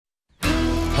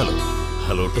Hello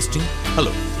hello testing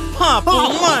hello.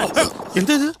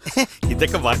 എന്തത്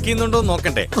ഇതൊക്കെ work ചെയ്യുന്നുണ്ടോ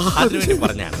നോക്കണ്ടേ, അതിനുവേണ്ടി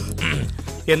പറഞ്ഞാണ്.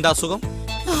 എന്താ അസുഖം?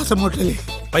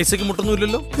 പൈസക്ക്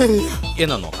മുട്ടൊന്നുമില്ലല്ലോ.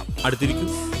 എന്നാ നോക്കാം. അടുത്തിരിക്കൂ.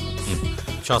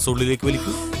 ശ്വാസം ഉള്ളിലേക്ക്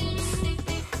വലിക്കൂ,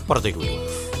 പുറത്തേക്ക് വലിക്കൂ.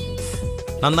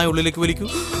 നന്നായി ഉള്ളിലേക്ക് വലിക്കൂ.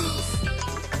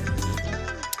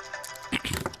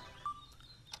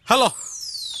 Hello,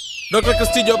 doctor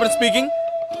Christy Joppan speaking.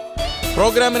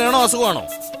 പ്രോഗ്രാമിനാണോ അസുഖമാണോ?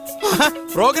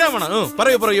 പ്രോഗ്രാമാണ്.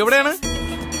 പറയൂ പറയൂ, എവിടെയാണ്?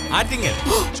 ആറ്റിങ്ങൽ.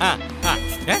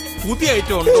 പുതിയ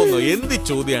ഐറ്റം ഉണ്ടോന്നോ? എന്ത്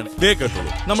ചോദ്യമാണ്.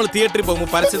 കേട്ടോളൂ, നമ്മൾ തിയേറ്ററിൽ പോകുമ്പോൾ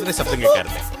പരസ്യത്തിന്റെ ശബ്ദം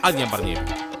കേൾക്കാറില്ലേ? അത് ഞാൻ പറഞ്ഞു തരാം.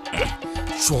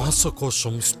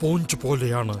 ശ്വാസകോശം സ്പോഞ്ച്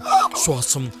പോലെയാണ്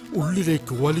ശ്വാസം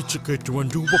ഉള്ളിലേക്ക് വലിച്ചു കയറ്റുവാൻ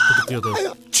രൂപപ്പെടുത്തിയത്.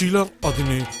 ചിലർ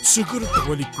അതിനെ സിഗരറ്റ്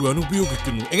വലിക്കുവാൻ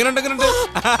ഉപയോഗിക്കുന്നു. എങ്ങനെയുണ്ട്?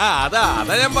 അതാ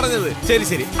ഞാൻ പറഞ്ഞത്. ശരി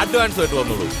ശരി, അഡ്വാൻസ് ആയിട്ട്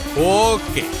വന്നോളൂ.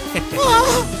 ഓക്കെ.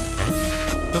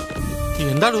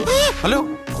 എന്താണ്? ഹലോ,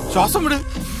 ശ്വാസം വിട്,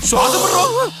 ശ്വാസം വിടോ.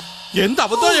 എന്താ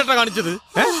അബദ്ധം ചേട്ടാ കാണിച്ചത്?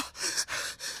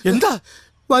 എന്താ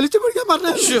വലിച്ചു പിടിക്കാൻ പറഞ്ഞ?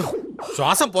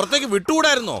 ശ്വാസം പുറത്തേക്ക്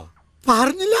വിട്ടുകൂടായിരുന്നോ?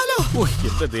 പറഞ്ഞില്ലല്ലോ.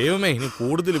 എന്റെ ദൈവമേ, ഇനി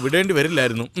കൂടുതൽ വിടേണ്ടി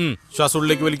വരില്ലായിരുന്നു. ശ്വാസം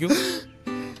ഉള്ളിലേക്ക് വലിക്കൂ,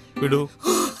 വിടൂ.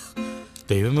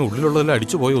 ദൈവമേ, ഉള്ളിലുള്ളതെല്ലാം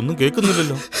അടിച്ചു പോയി, ഒന്നും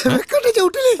കേൾക്കുന്നില്ലല്ലോ.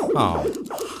 ആ,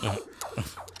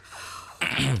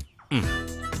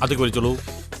 അതൊക്കെ വലിച്ചോളൂ,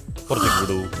 പുറത്തേക്ക്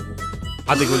വിടൂ.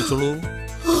 അതൊക്കെ വലിച്ചോളൂ.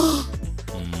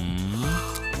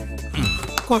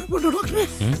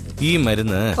 ഈ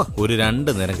മരുന്ന് ഒരു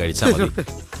 2 നേരം കഴിച്ചാൽ മതി.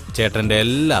 ചേട്ടന്റെ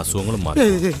എല്ലാ അസുഖങ്ങളും മാറി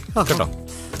കേട്ടോ.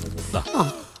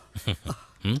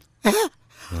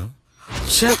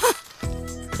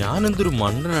 ഞാനെന്തൊരു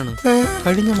മണ്ടനാണ്.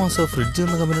 കഴിഞ്ഞ മാസം ഫ്രിഡ്ജ്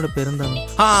എന്ന കമ്പനിയുടെ പേരെന്താണ്?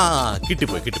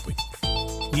 കിട്ടിപ്പോയി.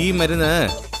 ഈ മരുന്ന്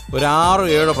ഒരു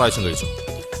 6-7 പ്രാവശ്യം കഴിച്ചു.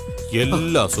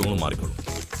 എല്ലാ അസുഖങ്ങളും മാറിക്കോളും.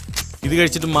 ഇത്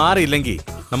കഴിച്ചിട്ട് മാറിയില്ലെങ്കിൽ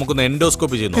നമുക്കൊന്ന്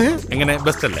എൻഡോസ്കോപ്പി ചെയ്യുന്നു. എങ്ങനെ?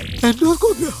 ബെസ്റ്റ് അല്ലേ?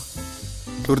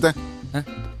 സുഹൃത്തെ,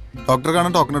 ഡോക്ടറെ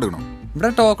കാണാൻ ടോക്കൺ എടുക്കണം. ഇവിടെ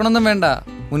ടോക്കൺ ഒന്നും വേണ്ട,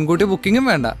 മുൻകൂട്ടി ബുക്കിംഗും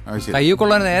വേണ്ട. കയ്യിൽ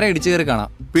കൊള്ളാൻ നേരെ ഇടിച്ചു കയറി കാണാം.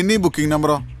 പിന്നെ ഈ ബുക്കിംഗ്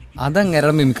നമ്പറോ?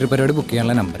 അതങ്ങനെ മിമിക്രി പരിപാടി ബുക്ക്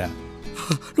ചെയ്യാനുള്ള നമ്പരാ.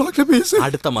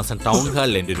 അടുത്ത മാസം ടൗൺ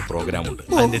ഹാളിൽ എന്റെ ഒരു പ്രോഗ്രാം ഉണ്ട്.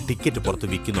 അതിന്റെ ടിക്കറ്റ് പുറത്ത്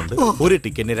വിൽക്കുന്നുണ്ട്. ഒരു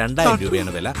ടിക്കറ്റിന് 2000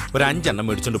 രൂപയാണ് വില. ഒരു 5 എണ്ണം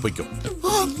മേടിച്ചോണ്ട് പോയിക്കോ.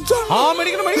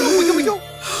 മേടിക്കോ.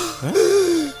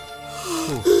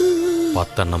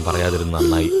 10 എണ്ണം പറയാതിരുന്ന്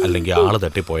നന്നായി, അല്ലെങ്കിൽ ആള്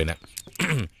തട്ടിപ്പോയനെ.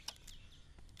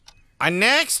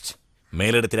 നെക്സ്റ്റ്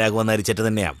മേലെടുത്തിരാകുവന്ന അരിച്ചേറ്റ്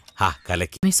തന്നെയാ.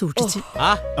 കലക്കി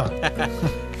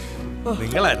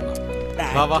നിങ്ങളായിരുന്നു.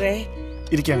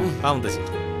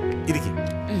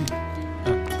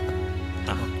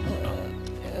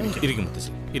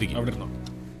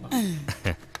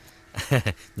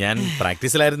 ഞാൻ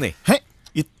പ്രാക്ടീസിലായിരുന്നേ.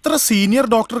 ഇത്ര സീനിയർ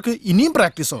ഡോക്ടർക്ക് ഇനിയും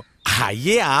പ്രാക്ടീസോ?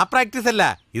 അയ്യേ, ആ പ്രാക്ടീസ് അല്ല,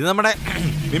 ഇത് നമ്മുടെ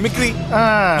മിമിക്രി.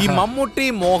 ഈ മമ്മൂട്ടി,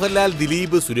 മോഹൻലാൽ,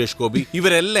 ദിലീപ്, സുരേഷ് ഗോപി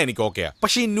ഇവരെല്ലാം എനിക്ക് ഓക്കെയാ.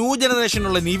 പക്ഷെ ഈ ന്യൂ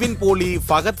ജനറേഷനുള്ള നിവിൻ പോളി,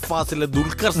 ഫഹദ് ഫാസിൽ,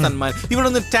 ദുൽഖർ സൽമാൻ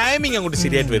ഇവരൊന്നും ടൈമിംഗ് അങ്ങോട്ട്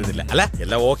ശരിയായിട്ട് വരുന്നില്ല. അല്ല,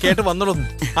 എല്ലാം ഓക്കെ ആയിട്ട് വന്നോളൂ.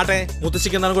 ആട്ടെ,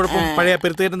 മുത്തശ്ശിക്ക് എന്താണ് കുഴപ്പം? പഴയ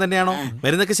പെരുത്തേറ്റം തന്നെയാണോ?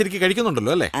 മരുന്നൊക്കെ ശരിക്കും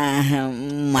കഴിക്കുന്നുണ്ടല്ലോ അല്ലേ?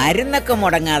 മരുന്നൊക്കെ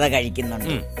മുടങ്ങാതെ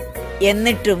കഴിക്കുന്നുണ്ട്,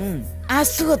 എന്നിട്ടും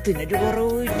അസുഖത്തിനൊരു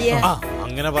കുറവില്ല.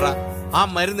 അങ്ങനെ പറ. ആ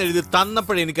മരുന്ന് എഴുതി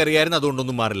തന്നപ്പോഴേ എനിക്കറിയായിരുന്നു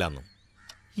അതുകൊണ്ടൊന്നും മാറില്ലാന്നു.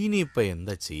 ഇനിയിപ്പൊ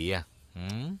എന്താ ചെയ്യാ?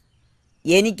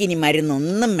 എനിക്കിനി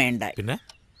മരുന്നൊന്നും വേണ്ട. പിന്നെ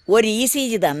ഒരു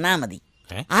ECG തന്നാ മതി.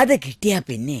 അത് കിട്ടിയാ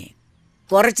പിന്നെ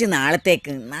കുറച്ച്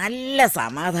നാളത്തേക്ക് നല്ല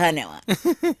സമാധാനമാണ്.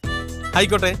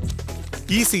 ആയിക്കോട്ടെ,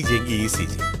 ECG എങ്കിൽ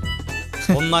ECG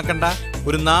ഒന്നാക്കണ്ട,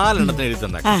 ഒരു 4 എണ്ണത്തിന് എഴുതി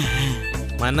തന്നാ.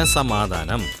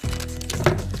 മനസമാധാനം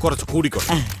കുറച്ച്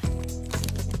കൂടിക്കോട്ടെ.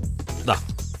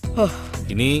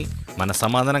 ഇനി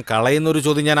മനസമാധാനം കളയുന്നൊരു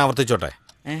ചോദ്യം ഞാൻ ആവർത്തിച്ചോട്ടെ.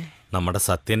 നമ്മുടെ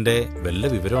സത്യന്റെ വല്ല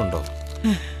വിവരമുണ്ടോ?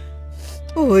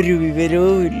 ഒരു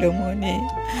വിവരവും ഇല്ല മോനെ.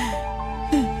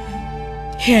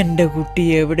 എന്റെ കുട്ടി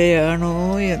എവിടെയാണോ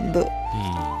എന്തോ.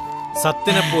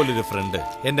 സത്യനെ പോലൊരു ഫ്രണ്ട്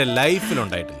എന്റെ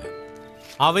ലൈഫിലുണ്ടായിട്ടില്ല.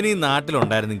 അവൻ ഈ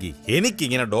നാട്ടിലുണ്ടായിരുന്നെങ്കിൽ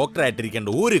എനിക്കിങ്ങനെ ഡോക്ടറായിട്ടിരിക്കേണ്ട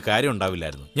ഒരു കാര്യം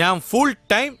ഉണ്ടാവില്ലായിരുന്നു. ഞാൻ ഫുൾ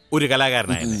ടൈം ഒരു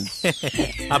കലാകാരനായിരുന്നു.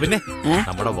 പിന്നെ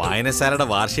നമ്മുടെ വായനശാലയുടെ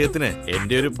വാർഷികത്തിന്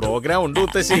എന്റെ ഒരു പ്രോഗ്രാം ഉണ്ട്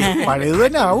മുത്തശ്ശി. പഴയത്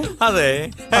തന്നെ ആവും. അതെ,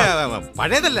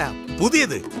 പഴയതല്ല,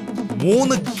 പുതിയത്.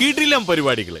 3 കിടിലം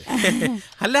പരിപാടികള്.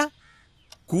 അല്ല,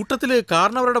 കൂട്ടത്തില്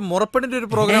കാരണവരുടെ മുറപ്പെടിന്റെ ഒരു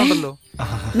പ്രോഗ്രാം ഉണ്ടല്ലോ.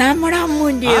 നമ്മുടെ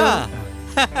അമ്മൂന്റെയോ?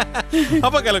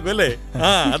 അപ്പൊ കലക്കും അല്ലേ?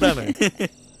 അതാണ്.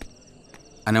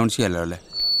 അനൗൺസ് ചെയ്യാലോ അല്ലേ?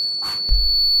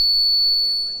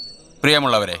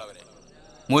 പ്രിയമുള്ളവരെ,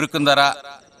 മുരുക്കുന്തറ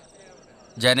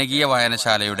ജനകീയ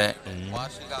വായനശാലയുടെ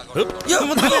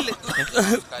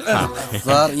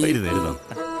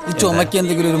ചുമക്ക്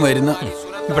എന്തെങ്കിലും ഒരു മരുന്ന്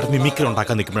ഇവിടെ മിമിക്രി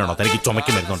ഉണ്ടാക്കാൻ നിൽക്കുമ്പോഴാണോ തനിക്ക്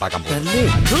ചുമക്ക് മരുന്ന് ഉണ്ടാക്കാൻ പോകുന്നത്?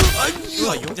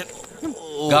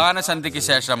 ഗാനസന്ധ്യയ്ക്ക്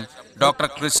ശേഷം ഡോക്ടർ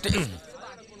ക്രിസ്റ്റി.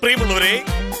 പ്രിയമുള്ളവരെ,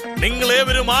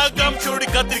 നിങ്ങളേവരും ആകാംക്ഷയോടെ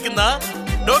കാത്തിരിക്കുന്ന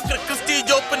ഡോക്ടർ ക്രിസ്റ്റി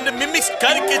ജോപ്പന്റെ മിമിക്സ്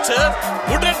കാരിക്കേച്ചർ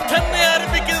ഉടൻ തന്നെ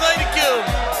ആരംഭിക്കുന്നു.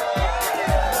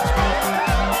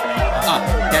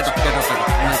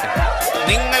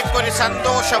 ഒരു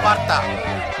സന്തോഷ വാർത്ത.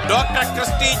 ഡോക്ടർ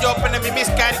ക്രിസ്റ്റി ജോപ്പന്റെ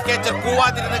മിമിസ് കാരിക്കേച്ചർ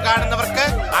കൂവാതിരുന്ന് കാണുന്നവർക്ക്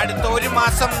അടുത്ത 1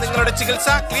 മാസം നിങ്ങളുടെ ചികിത്സ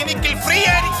ക്ലിനിക്കിൽ ഫ്രീ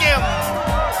ആയിരിക്കും.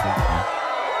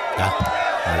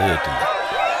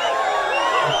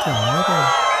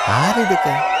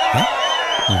 ആരിതൊക്കെ?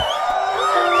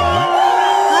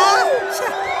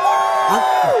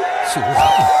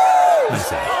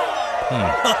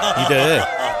 ഇത്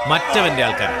മറ്റവന്റെ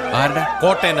ആൾക്കാരാണ്. ആരുടെ?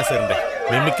 കോട്ടയം നസീറിന്റെ.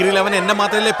 മിമിക്രിയിൽ അവൻ എന്നെ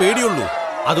മാത്രമല്ലേ പേടിയുള്ളൂ.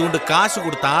 അതുകൊണ്ട് കാശ്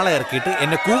കൊടുത്ത് ആളെ ഇറക്കിയിട്ട്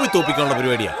എന്നെ കൂവി തോപ്പിക്കാനുള്ള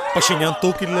പരിപാടിയാ. പക്ഷെ ഞാൻ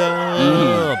തോക്കില്ല.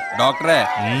 ഡോക്ടറെ,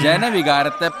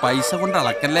 ജനവികാരത്തെ പൈസ കൊണ്ട്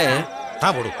അളക്കല്ലേ.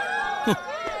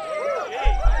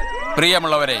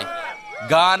 പ്രിയമുള്ളവരെ,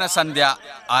 ഗാനസന്ധ്യ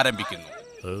ആരംഭിക്കുന്നു.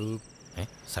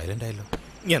 സൈലന്റ് ആയല്ലോ.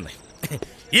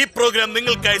 ഈ പ്രോഗ്രാം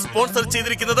നിങ്ങൾക്കായി സ്പോൺസർ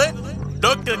ചെയ്തിരിക്കുന്നത്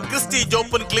ഡോക്ടർ ക്രിസ്റ്റി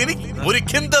ജോപ്പൻ ക്ലിനിക്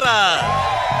മുരിക്കിന്തറ.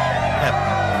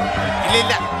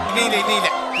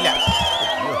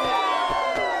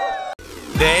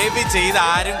 ദയവ് ചെയ്ത്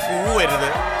ആരും കൂവരുത്.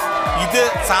 ഇത്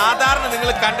സാധാരണ നിങ്ങൾ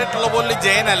കണ്ടിട്ടുള്ള പോലെ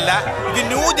ജയനല്ല, ഇത്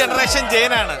ന്യൂ ജനറേഷൻ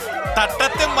ജയനാണ്.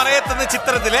 തട്ടത്തും മറയത്തെന്ന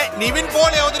ചിത്രത്തിലെ നിവിൻ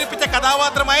പോളി അവതരിപ്പിച്ച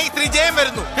കഥാപാത്രമായി ശ്രീ ജയൻ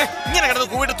വരുന്നു. ഇങ്ങനെ കിടന്ന്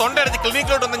കൂവിട്ട് തൊണ്ടടിച്ച്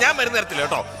ക്ലിനിക്കിലോട്ടൊന്നും ഞാൻ വരുന്ന തരത്തില്ല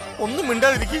കേട്ടോ. ഒന്നും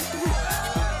മിണ്ടാതിരിക്കും.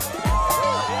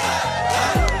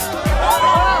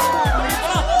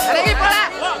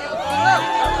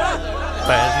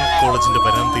 കോളേജിന്റെ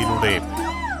വരാന്തയിലൂടെ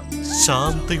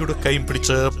ശാന്തയുടെ കൈയും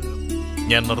പിടിച്ച്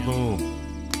ഞാൻ നടന്നു.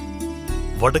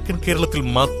 വടക്കൻ കേരളത്തിൽ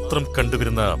മാത്രം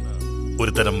കണ്ടുവരുന്ന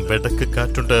ഒരു തരം വെടക്ക്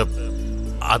കാറ്റുണ്ട്.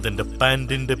 അതിന്റെ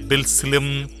പാന്റിന്റെ ബെൽസിലും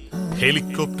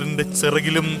ഹെലികോപ്റ്ററിന്റെ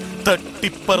ചിറകിലും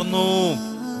തട്ടിപ്പറന്നു.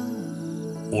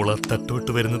 ഉള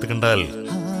തട്ടുവിട്ട് വരുന്നത് കണ്ടാൽ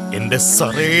എന്റെ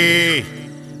സറേ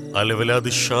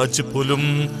അലവലാതി ഷാജി പോലും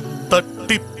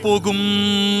തട്ടിപ്പോകും.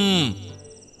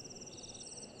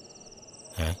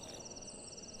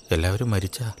 എല്ലാവരും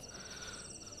മരിച്ച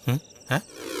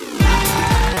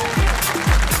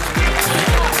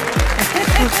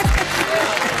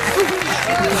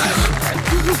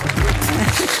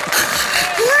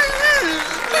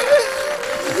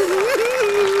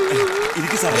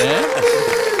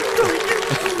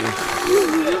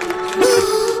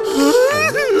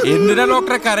എന്തിനാ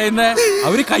ഡോക്ടറെ കരയുന്നേ?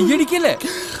 അവര് കൈയടിക്കല്ലേ?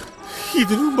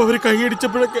 ഇതിനു മുമ്പ് അവര്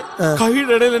കൈയടിച്ചപ്പോഴൊക്കെ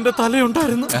കൈയുടെ ഇടയിൽ എന്റെ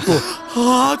തലയുണ്ടായിരുന്നു.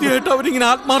 ആദ്യമായിട്ട് അവരിങ്ങനെ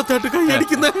ആത്മാർത്ഥമായിട്ട്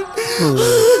കൈയടിക്കുന്നത്.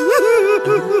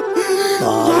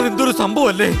 എന്തൊരു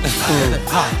സംഭവല്ലേ.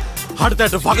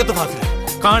 അടുത്തായിട്ട് ഫഹദ് ഫാസിൽ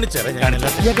കാണിച്ചേരാ.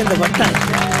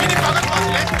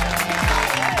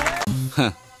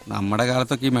 നമ്മുടെ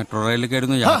കാലത്തൊക്കെ ഈ മെട്രോ റെയിലിൽ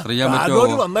കയറുന്നു യാത്ര ചെയ്യാൻ പറ്റുമോ?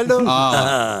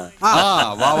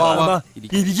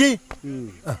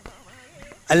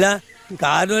 അല്ല,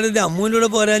 കാരണം അമ്മൂന്റെ കൂടെ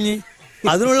പോരാഞ്ഞ്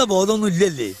അതിനുള്ള ബോധമൊന്നും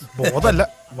ഇല്ലല്ലേ? ബോധല്ല,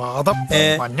 വാദം.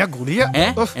 മഞ്ഞ ഗുളിയ.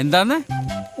 എന്താന്ന്?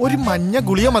 ഒരു മഞ്ഞ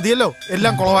ഗുളിയ മതിയല്ലോ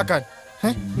എല്ലാം കൊളവാക്കാൻ.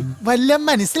 വല്ല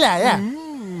മനസ്സിലായ?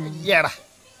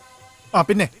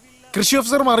 പിന്നെ കൃഷി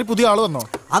ഓഫീസർ മാറി പുതിയ ആള് വന്നോ?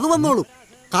 അത് വന്നോളൂ.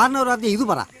 കാരണം ഒരാദ്യം ഇത്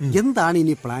പറ, എന്താണ്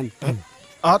ഇനി പ്ലാൻ?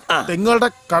 തെങ്ങുകളുടെ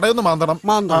കടയൊന്ന് മാന്തണം,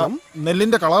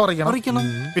 നെല്ലിന്റെ കള പറിക്കണം,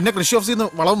 പിന്നെ കൃഷി ഓഫീസിൽ നിന്ന്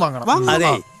വളവും വാങ്ങണം.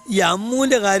 അതെ, ഈ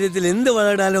അമ്മൂന്റെ കാര്യത്തിൽ എന്ത്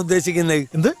വളരാനാണ് ഉദ്ദേശിക്കുന്നത്?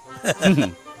 എന്ത്?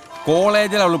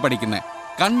 കോളേജിൽ അവള് പഠിക്കുന്നത്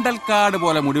കണ്ടൽക്കാട്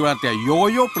പോലെ മുടി വളർത്തിയ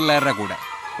യോയോ പിള്ളേരുടെ കൂടെ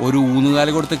ഒരു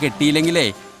ഊന്നുകാല് കൊടുത്ത് കെട്ടിയില്ലെങ്കിലേ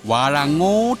വാഴ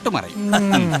അങ്ങോട്ട് മറയും.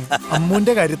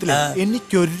 അമ്മൂന്റെ കാര്യത്തിൽ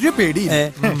എനിക്കൊരു പേടി.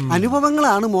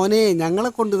 അനുഭവങ്ങളാണ് മോനെ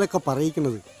ഞങ്ങളെ കൊണ്ട് ഇതൊക്കെ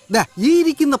പറയിക്കുന്നത്. ഈ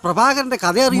ഇരിക്കുന്ന പ്രഭാകരന്റെ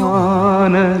കഥ അറിയോ?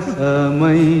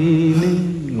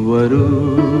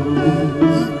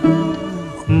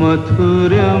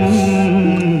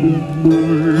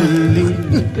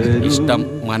 ഇഷ്ടം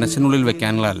മനസ്സിനുള്ളിൽ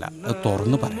വെക്കാനുള്ളതല്ല, അത്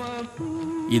തുറന്നു പറയാം.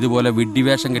 ഇതുപോലെ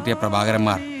വിഡ്ഢിവേഷം കെട്ടിയ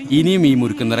പ്രഭാകരന്മാർ ഇനിയും ഈ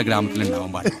മുരുക്കുന്നര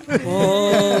ഗ്രാമത്തിലുണ്ടാവാൻ പാടില്ല.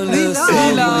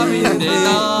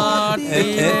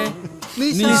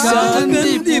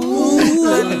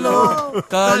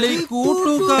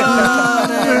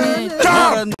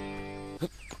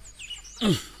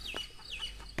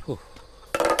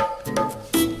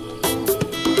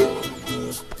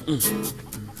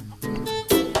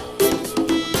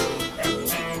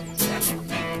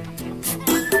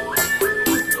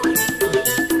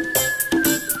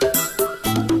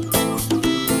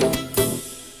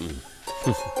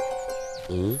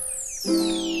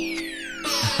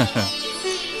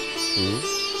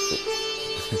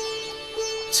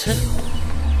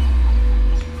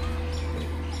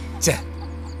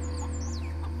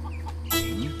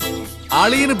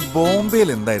 അളിയന് ബോംബെയിൽ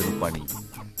എന്തായിരുന്നു പണി?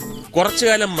 കുറച്ചു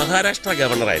കാലം മഹാരാഷ്ട്ര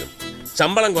ഗവർണറായിരുന്നു.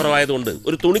 ശമ്പളം കുറവായതുകൊണ്ട്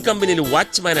ഒരു തുണി കമ്പനിയിൽ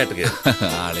വാച്ച്മാനായിട്ട് കയറി.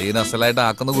 അളിയൻ അസലായിട്ട്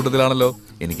ആക്കുന്ന കൂട്ടത്തിലാണല്ലോ.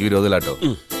 എനിക്ക് വിരോധമില്ലാട്ടോ.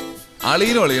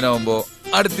 അളിയനും അളിയനാവുമ്പോ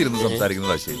അടുത്തിരുന്ന്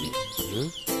സംസാരിക്കുന്നതാ ശരി.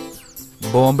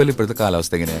 ബോംബെയിൽ ഇപ്പോഴത്തെ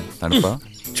കാലാവസ്ഥ എങ്ങനെയാ? തണുപ്പാ?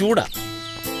 ചൂടാ.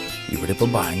 ഇവിടെ ഇപ്പം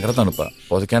ഭയങ്കര തണുപ്പാ.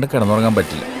 പൊതയ്ക്കാണ്ട് കിടന്നുറങ്ങാൻ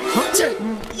പറ്റില്ല.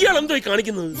 ഇയാൾ എന്തോ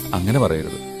കാണിക്കുന്നത്? അങ്ങനെ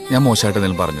പറയരുത്. ഞാൻ മോശമായിട്ട്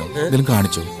എന്തെങ്കിലും പറഞ്ഞോ? എന്തെങ്കിലും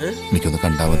കാണിച്ചോ? എനിക്കൊന്ന്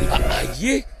കണ്ടാ മതി.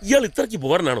 അയ്യേ, ഇയാൾ ഇത്രക്ക്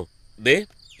ബോറനാണോ? ദേ,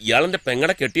 ഇയാളെന്റെ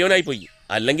പെങ്ങടെ കെട്ടിയവനായി പോയി.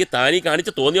 അല്ലെങ്കിൽ താനീ കാണിച്ച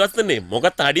തോന്നിവാസം തന്നെ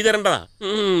മുഖത്തടി തരണ്ടതാ.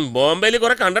 ബോംബെയിൽ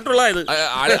കുറെ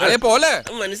കണ്ടിട്ടുള്ളത് പോലെ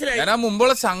മനസ്സിലായി. ഞാൻ ആ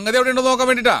മുമ്പുള്ള സംഗതി അവിടെ ഉണ്ടോ നോക്കാൻ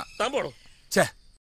വേണ്ടിട്ടാ. താൻ പോണോ?